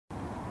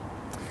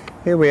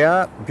Here we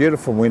are,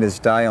 beautiful winter's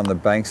day on the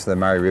banks of the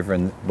Murray River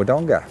in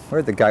Wodonga. We're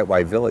at the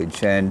Gateway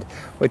Village and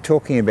we're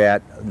talking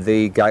about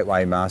the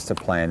Gateway Master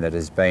Plan that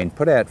has been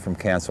put out from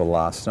Council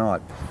last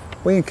night.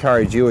 We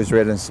encourage you as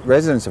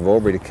residents of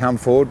Albury to come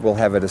forward. We'll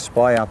have a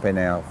display up in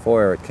our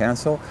foyer at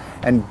Council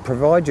and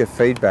provide your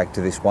feedback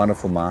to this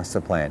wonderful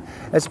master plan.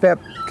 It's about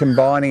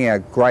combining our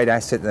great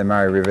asset, the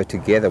Murray River,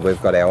 together.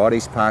 We've got our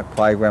Oddies Park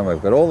playground,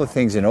 we've got all the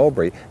things in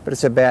Albury, but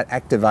it's about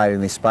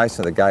activating this space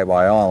of the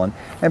Gateway Island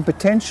and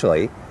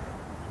potentially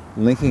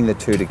linking the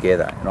two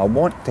together. And I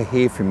want to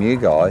hear from you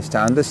guys to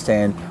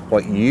understand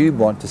what you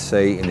want to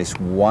see in this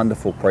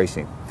wonderful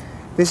precinct.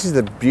 This is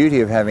the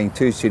beauty of having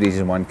two cities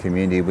in one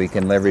community. We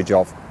can leverage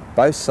off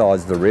both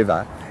sides of the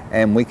river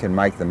and we can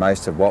make the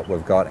most of what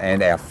we've got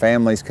and our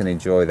families can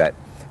enjoy that.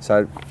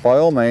 So by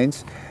all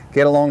means,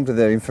 get along to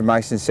the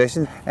information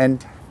session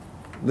and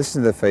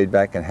listen to the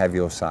feedback and have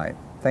your say.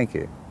 Thank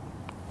you.